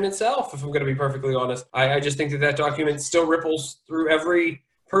Declaration in itself, if I'm going to be perfectly honest. I just think that document still ripples through every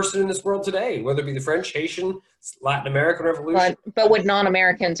person in this world today, whether it be the French, Haitian, Latin American Revolution. But would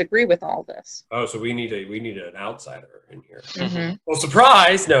non-Americans agree with all this? Oh, so we need an outsider in here. Mm-hmm. Well,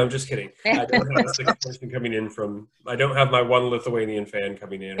 surprise! No, I'm just kidding. I don't have a sixth person coming in from. I don't have my one Lithuanian fan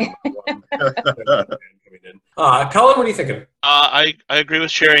coming in. Or my one coming in. Colin, what are you thinking? I agree with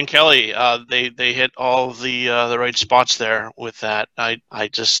Sherry and Kelly. They hit all the right spots there with that. I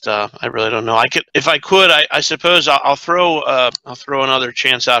really don't know. I suppose I'll throw another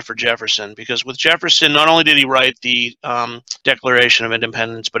chance out for Jefferson, because with Jefferson, not only did he write the Declaration of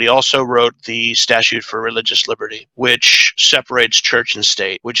Independence, but he also wrote the Statute for Religious Liberty, which separates church and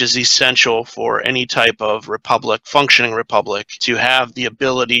state, which is essential for any type of functioning republic, to have the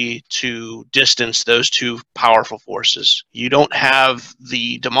ability to distance those two powerful forces. You don't have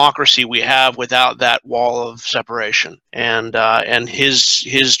the democracy we have without that wall of separation. And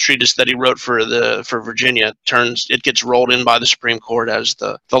his treatise that he wrote for Virginia gets rolled in by the Supreme Court as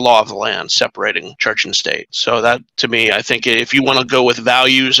the law of the land, separating church and state. So that, to me, I think if you want to go with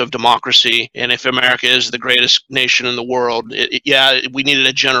values of democracy, and if America is the greatest nation in the world, we needed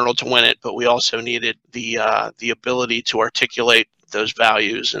a general to win it, but we also needed the ability to articulate those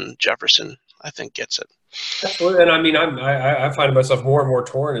values, and Jefferson, I think, gets it. Absolutely. And I mean, I find myself more and more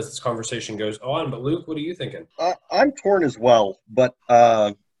torn as this conversation goes on. But Luke, what are you thinking? I'm torn as well, but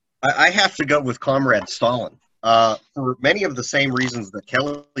I have to go with Comrade Stalin. For many of the same reasons that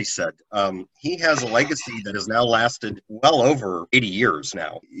Kelly said. He has a legacy that has now lasted well over 80 years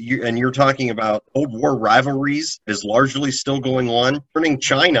now. And you're talking about Cold War rivalries is largely still going on, turning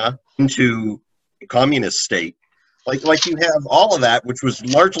China into a communist state. Like you have all of that, which was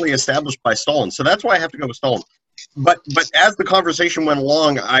largely established by Stalin. So that's why I have to go with Stalin. But as the conversation went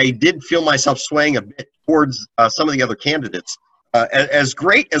along, I did feel myself swaying a bit towards some of the other candidates. As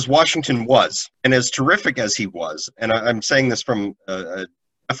great as Washington was, and as terrific as he was, and I'm saying this from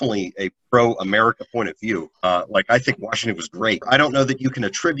definitely a pro-America point of view, I think Washington was great. I don't know that you can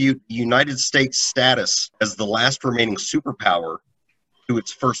attribute the United States' status as the last remaining superpower to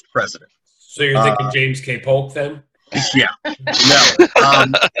its first president. So you're thinking James K. Polk then? Yeah.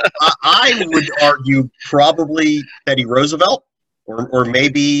 No. I would argue probably Teddy Roosevelt or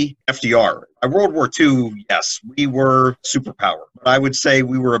maybe FDR. World War II, yes, we were superpower. But I would say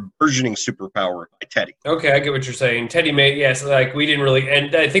we were a burgeoning superpower by Teddy. Okay, I get what you're saying. Teddy made, yes, we didn't really,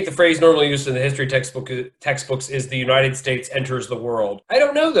 and I think the phrase normally used in the history textbooks is the United States enters the world. I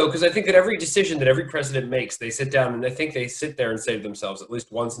don't know, though, because I think that every decision that every president makes, they sit down and I think they sit there and say to themselves, at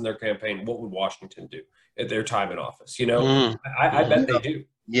least once in their campaign, what would Washington do at their time in office? I bet they do.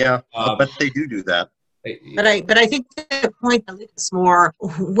 Yeah, I bet they do that. But I think the point that Lucas more,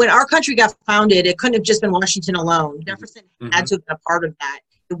 when our country got founded, it couldn't have just been Washington alone. Jefferson had to have been a part of that.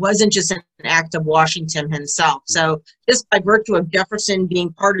 It wasn't just an act of Washington himself. So just by virtue of Jefferson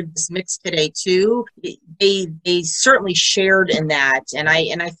being part of this mix today too, they certainly shared in that, and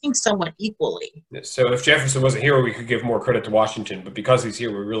I think somewhat equally. So if Jefferson wasn't here, we could give more credit to Washington, but because he's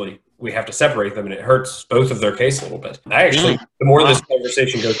here, we have to separate them, and it hurts both of their case a little bit. The more this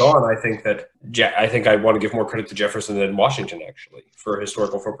conversation goes on, I think I want to give more credit to Jefferson than Washington, actually, for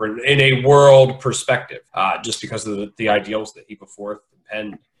historical footprint in a world perspective, just because of the ideals that he put forth and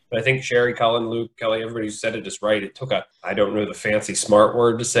penned. But I think Sherry, Colin, Luke, Kelly, everybody who said it is right. It took I don't know the fancy smart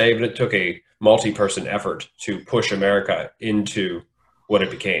word to say, but it took a multi-person effort to push America into what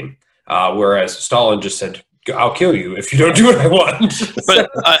it became. Whereas Stalin just said, I'll kill you if you don't do what I want. But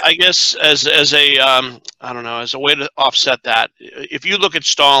I guess as a way to offset that, if you look at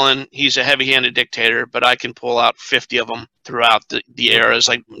Stalin, he's a heavy-handed dictator, but I can pull out 50 of them throughout the eras,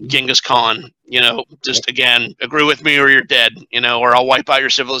 like Genghis Khan, just again, agree with me or you're dead, or I'll wipe out your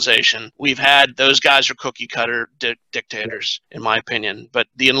civilization. We've had those guys are cookie cutter dictators, in my opinion. But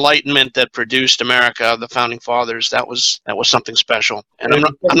the Enlightenment that produced America, the founding fathers, that was something special. And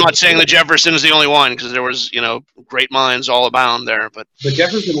I'm not saying that Jefferson is the only one, because there was, great minds all abound there. But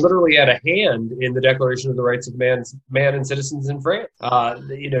Jefferson literally had a hand in the Declaration of the Rights of Man and Citizens in France.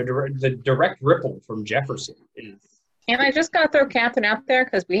 The direct ripple from Jefferson is. And I just got to throw Catherine out there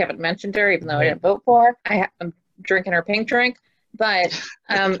because we haven't mentioned her, even though I didn't vote for her. I'm drinking her pink drink. But,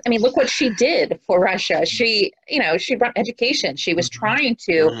 look what she did for Russia. She brought education. She was trying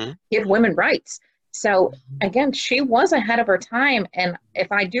to give women rights. So, again, she was ahead of her time. And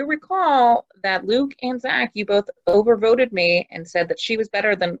if I do recall that Luke and Zach, you both overvoted me and said that she was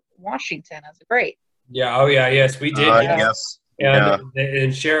better than Washington as a great. Yeah. Oh, yeah. Yes, we did. Yes.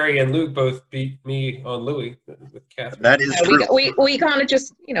 And Sherry and Luke both beat me on Louis with Catherine. That is true. We kind of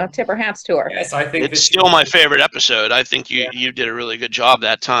just, tip our hats to her. Yes, I think it's still my favorite episode. I think you did a really good job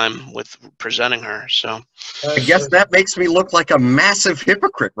that time with presenting her. So I guess that makes me look like a massive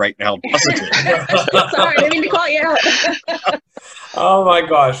hypocrite right now, doesn't it? Sorry, I didn't mean to call you out. Oh my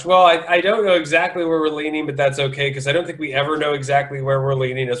gosh. Well, I don't know exactly where we're leaning, but that's okay because I don't think we ever know exactly where we're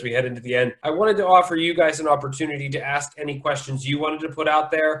leaning as we head into the end. I wanted to offer you guys an opportunity to ask any questions you wanted to put out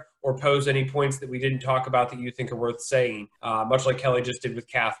there or pose any points that we didn't talk about that you think are worth saying, much like Kelly just did with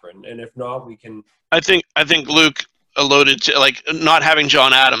Catherine. And if not, we can. I think Luke alluded to not having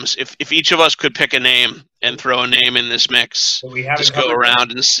John Adams. If each of us could pick a name and throw a name in this mix, just go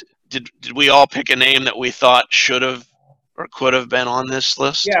around and did we all pick a name that we thought should have or could have been on this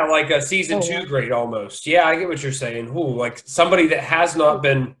list? Yeah, like a season 2 grade almost. Yeah, I get what you're saying. Ooh, like somebody that has not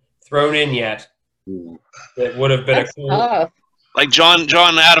been thrown in yet. That would have been a cool. Like John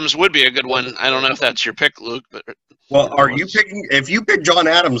Adams would be a good one. I don't know if that's your pick, Luke. But well, are you picking? If you pick John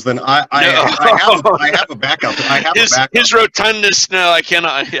Adams, then I have a backup. His rotundness. No, I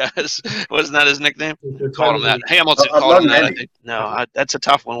cannot. Yes, wasn't that his nickname? Called him that. Hamilton called him that. I think. No, that's a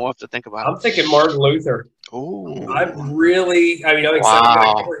tough one. We'll have to think about it. I'm thinking Martin Luther. Ooh. I'm excited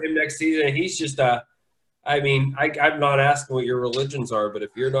to cover him next season. He's just I'm not asking what your religions are, but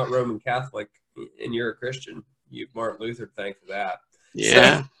if you're not Roman Catholic and you're a Christian, you've Martin Luther to thank for that.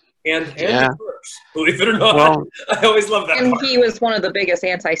 Yeah. So, and the works, believe it or not. Well, I always love that. And part. He was one of the biggest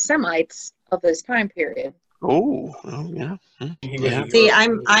anti-Semites of his time period. Oh, yeah. See,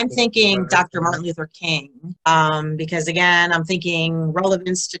 I'm thinking Dr. Martin Luther King, because again, I'm thinking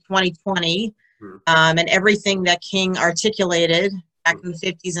relevance to 2020, and everything that King articulated back in the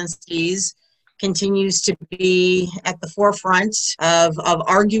 50s and 60s continues to be at the forefront of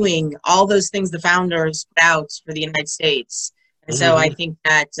arguing all those things the founders put out for the United States. And so I think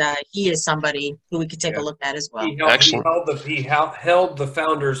that he is somebody who we could take a look at as well. He held the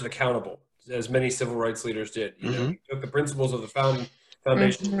founders accountable, as many civil rights leaders did. You know, he took the principles of the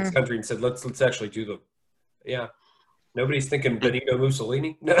foundation of this country and said, let's actually do them. Yeah. Nobody's thinking Benito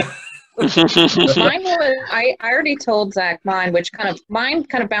Mussolini. Mine was, I already told Zach mine, mine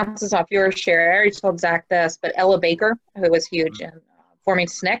kind of bounces off yours, Sherry. I already told Zach this, but Ella Baker, who was huge in forming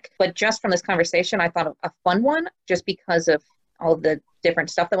SNCC. But just from this conversation, I thought a fun one, just because of all of the different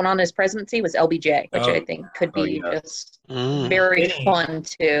stuff that went on in his presidency, was LBJ, which I think could be just very fun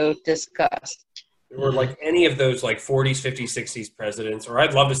to discuss. Or like any of those like 40s, 50s, 60s presidents, or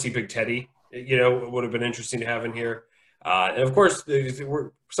I'd love to see Big Teddy. It would have been interesting to have in here. And of course,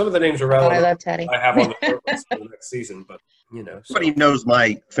 some of the names are relevant. I love Teddy. I have on the purpose for the next season, but Everybody knows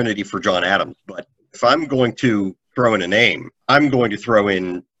my affinity for John Adams, but if I'm going to throw in a name, I'm going to throw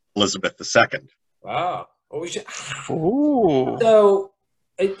in Elizabeth II. Wow. Well, we should. Ooh. So,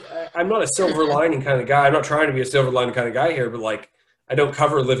 I'm not a silver lining kind of guy. I'm not trying to be a silver lining kind of guy here, but like, I don't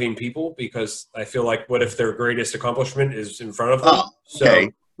cover living people because I feel like, what if their greatest accomplishment is in front of them? Oh,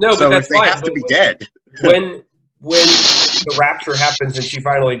 okay. But that's they fine. have to be dead. When the rapture happens and she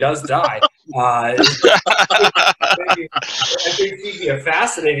finally does die, I think she'd be a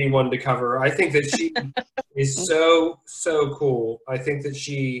fascinating one to cover. I think that she is so cool. I think that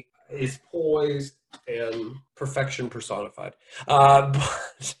she is poised and perfection personified. I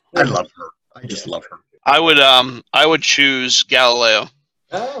love her. I just love her. I would choose Galileo.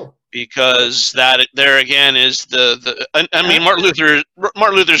 Oh. Because that there again is Martin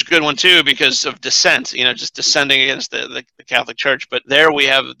Luther's a good one too because of dissent, just dissenting against the Catholic Church. But there we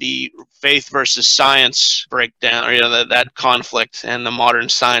have the faith versus science breakdown, or that conflict, and the modern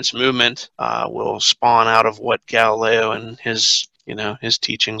science movement will spawn out of what Galileo and his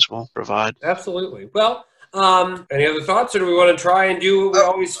teachings will provide. Absolutely. Well, Any other thoughts, or do we want to try and do what we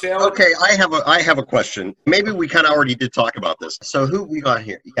always fail at? Okay, I have a question. Maybe we kind of already did talk about this. So who we got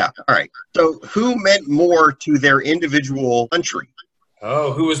here? Yeah, all right. So who meant more to their individual country?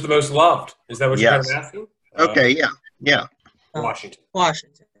 Oh, who was the most loved? Is that what you're kind of Yes. asking? Okay, yeah. Washington.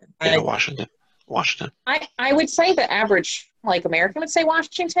 Washington. Yeah, Washington. I would say the average American would say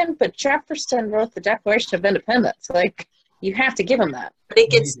Washington, but Jefferson wrote the Declaration of Independence. Like, you have to give him that. But it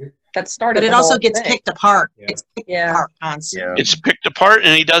gets, That started. but it the also whole gets thing. picked apart. Yeah. It's picked Yeah. apart constantly. Yeah. It's picked apart,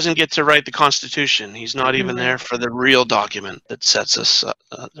 and he doesn't get to write the Constitution. He's not even Mhm. there for the real document that sets us.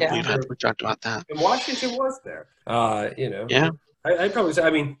 Yeah. We talked about that. And Washington was there. Yeah. I'd probably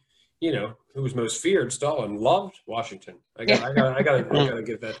say, who was most feared? Stalin. Loved Washington. I gotta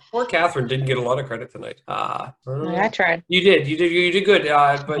give that. Poor Catherine didn't get a lot of credit tonight. I tried. You did good.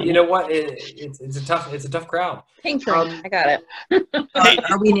 But you know what? It's a tough crowd. Pink drink. I got it.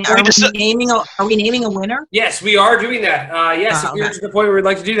 Are we naming a winner? Yes, we are doing that. Yes, if you're okay. to the point where we'd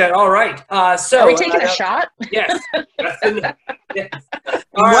like to do that. All right. So Are we taking a shot? Yes. Yes. In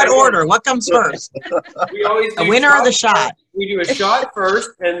what order? What comes first? We always do A winner or the shots. shot? We do a shot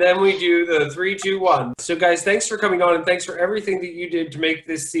first, and then we do the 3, 2, 1. So, guys, thanks for coming on, and thanks for everything that you did to make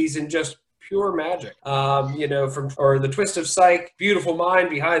this season just pure magic. Or the twist of psych, beautiful mind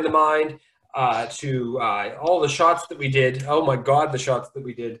behind the mind, to all the shots that we did. Oh my God, the shots that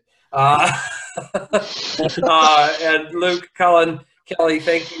we did. And Luke, Cullen, Kelly,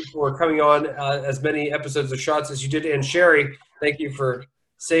 thank you for coming on as many episodes of Shots as you did, and Sherry, thank you for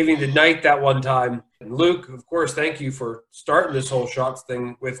saving the night that one time. And Luke, of course, thank you for starting this whole Shots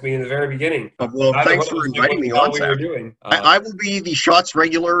thing with me in the very beginning. Well, thanks for inviting me on, we Zach. were doing. I will be the Shots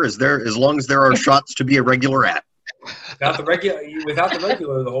regular as long as there are shots to be a regular at. Without the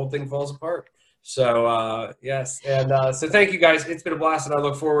regular, the whole thing falls apart. So yes, and so thank you guys. It's been a blast, and I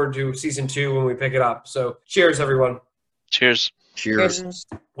look forward to season 2 when we pick it up. So cheers, everyone. Cheers. Cheers.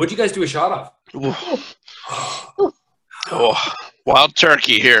 What'd you guys do a shot of? Oh, wild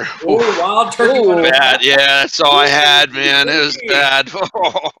turkey here. Oh, wild turkey. Ooh. Bad. Yeah, that's all I had, man. It was bad.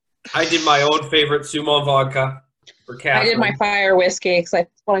 I did my own favorite Sumo vodka for Catherine. I did my fire whiskey because that's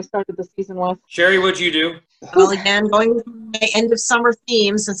what I started the season with. Sherry, what'd you do? Well, again, going with my end of summer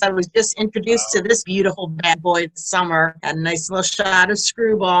theme, since I was just introduced to this beautiful bad boy this summer, had a nice little shot of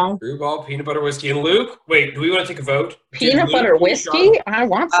Screwball. Screwball, peanut butter whiskey. And Luke, wait, do we want to take a vote? Peanut Did butter Luke do a whiskey? shot? I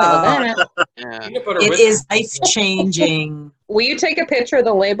want some of that. Yeah. Peanut butter It whiskey. is life-changing. Will you take a picture of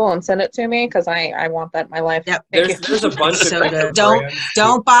the label and send it to me? Because I want that in my life. Yep. Thank you. There's a bunch of So different don't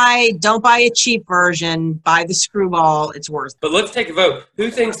brands. don't buy a cheap version. Buy the Screwball. It's worth it. But let's take a vote. Who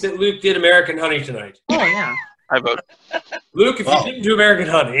thinks that Luke did American Honey tonight? Oh yeah. I vote. Luke, if Oh. you didn't do American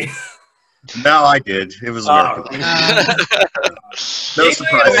Honey. No, I did. It was American. No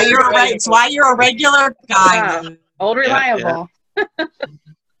surprise. It's why you're a regular guy. Old reliable.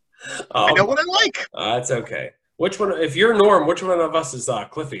 I know what I like. That's okay. Which one? If you're Norm, which one of us is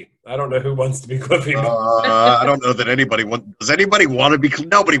Cliffy? I don't know who wants to be Cliffy. I don't know that anybody wants. Does anybody want to be?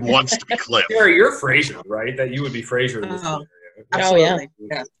 Nobody wants to be Cliff. Sherry, you're Frasier, right? That you would be Frasier in this Oh. scenario. Oh, yeah. Absolutely.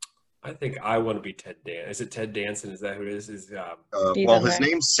 Yeah. I think I want to be Ted Dan. Is it Ted Danson? Is that who it is? Well, his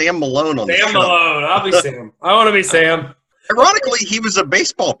name's Sam Malone on the Sam show. Malone. I'll be Sam. I want to be Sam. Ironically, he was a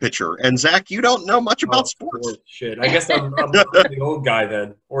baseball pitcher, and Zach, you don't know much about sports. Oh, shit. I guess I'm the old guy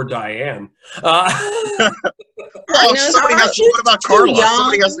then, or Diane. Well, somebody has to, what about Carla? young?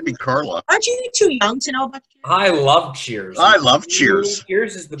 Somebody has to be Carla. Aren't you too young to know about I love Cheers. I love Cheers.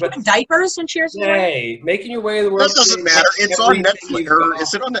 Cheers is the best. diapers when Cheers was around? Hey, making your way in the world. That doesn't matter. It's on Everything Netflix. you've Or got.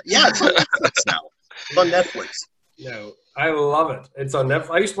 is it on? Yeah, it's on Netflix now. It's on Netflix. No, I love it. It's on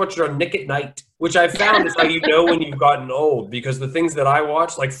Netflix. I used to watch it on Nick at Night, which I found is how you know when you've gotten old, because the things that I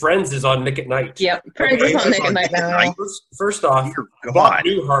watch, like Friends, is on Nick at Night. Yep. Friends Okay, is on it's Nick on at Night Nick at now. Night. First off, Dear Bob God.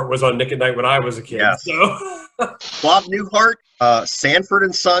 Newhart was on Nick at Night when I was a kid. Yes. So, Bob Newhart, Sanford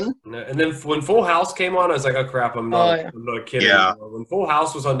and Son. and then when Full House came on, I was like, "Oh crap, I'm not a kid Yeah. anymore." When Full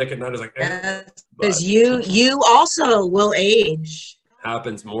House was on Nick at Night, I was like, Because you also will age.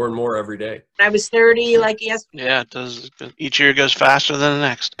 happens more and more every day. I was 30 like yesterday. Yeah, it does. Each year goes faster than the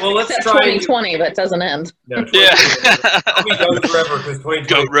next. Well, let's Except try. And, 2020, but it doesn't end. no, Yeah. I'll be done forever because 2020.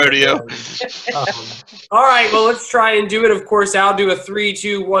 Goat rodeo. All right, well, let's try and do it. Of course, I'll do a 3,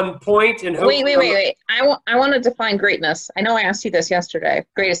 2, 1 point, and Wait. I want to define greatness. I know I asked you this yesterday.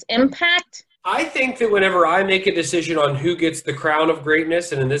 Greatest impact? I think that whenever I make a decision on who gets the crown of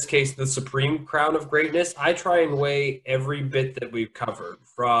greatness, and in this case, the supreme crown of greatness, I try and weigh every bit that we've covered,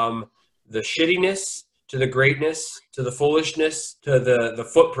 from the shittiness to the greatness to the foolishness to the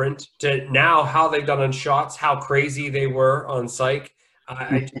footprint to now how they've done on Shots, how crazy they were on Psych.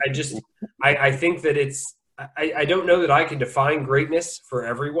 I think that I don't know that I can define greatness for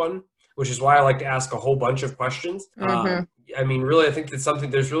everyone, which is why I like to ask a whole bunch of questions. I mean, really, I think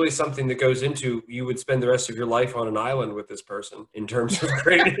there's really something that goes into you would spend the rest of your life on an island with this person in terms of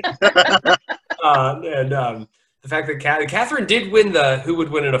greatness. The fact that Catherine did win the who would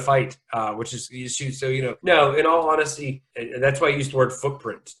win in a fight, which is so no. In all honesty, that's why I used the word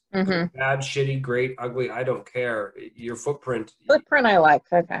footprint. Bad, shitty, great, ugly. I don't care. Your footprint. Footprint, I like.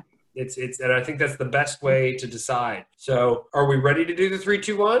 Okay. It's and I think that's the best way to decide. So, are we ready to do the 3,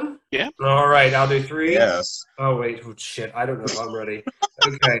 2, 1? Yeah. All right, I'll do 3. Yes. Oh wait, shit! I don't know if I'm ready.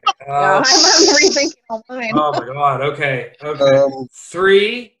 Okay. I'm rethinking all mine. Oh my god. Okay.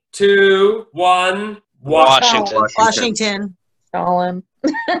 3, 2, 1. Washington. Stalin.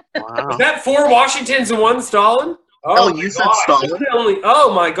 Wow. Is that 4 Washingtons and 1 Stalin? Oh, you said Stalin.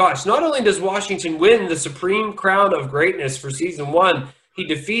 Oh my gosh! Not only does Washington win the Supreme Crown of Greatness for season 1, he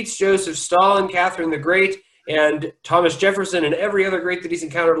defeats Joseph Stalin, Catherine the Great, and Thomas Jefferson, and every other great that he's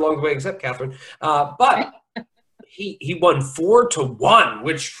encountered along the way, except Catherine. But he won 4-1,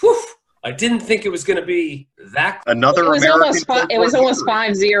 which I didn't think it was going to be that. Another It was American. almost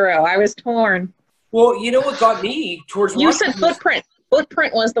 5-0. I was torn. Well, you know what got me towards You Washington said footprint.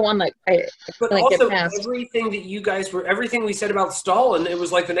 Footprint was the one that I But couldn't also, get past. everything we said about Stalin, it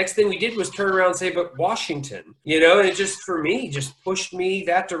was like the next thing we did was turn around and say, but Washington, and it just, for me, just pushed me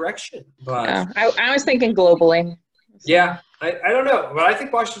that direction. But I was thinking globally. yeah, I don't know. But I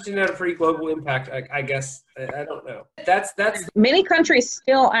think Washington had a pretty global impact, I guess. I don't know. That's Many countries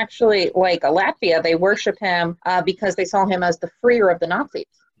still actually, like Latvia, they worship him because they saw him as the freer of the Nazis.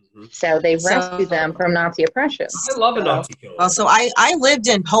 So they rescued them from Nazi oppression. I love a Nazi killer. Well, so I lived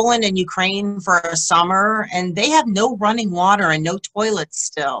in Poland and Ukraine for a summer, and they have no running water and no toilets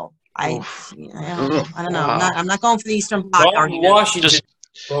still. I don't know. I'm not going for the Eastern Bloc argument. Washington.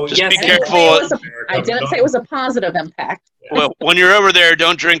 Just be careful. I didn't say it was a positive impact. Well, when you're over there,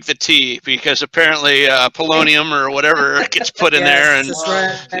 don't drink the tea because apparently polonium or whatever gets put in there. And That's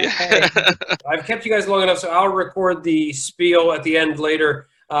right. I've kept you guys long enough, so I'll record the spiel at the end later.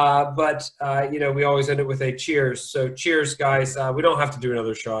 But we always end it with a cheers. So cheers, guys. We don't have to do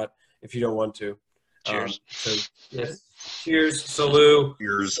another shot if you don't want to. Cheers. So yes, cheers, salute,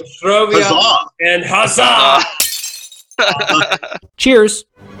 Cheers. Strovia, Huzzah! and huzzah! Cheers.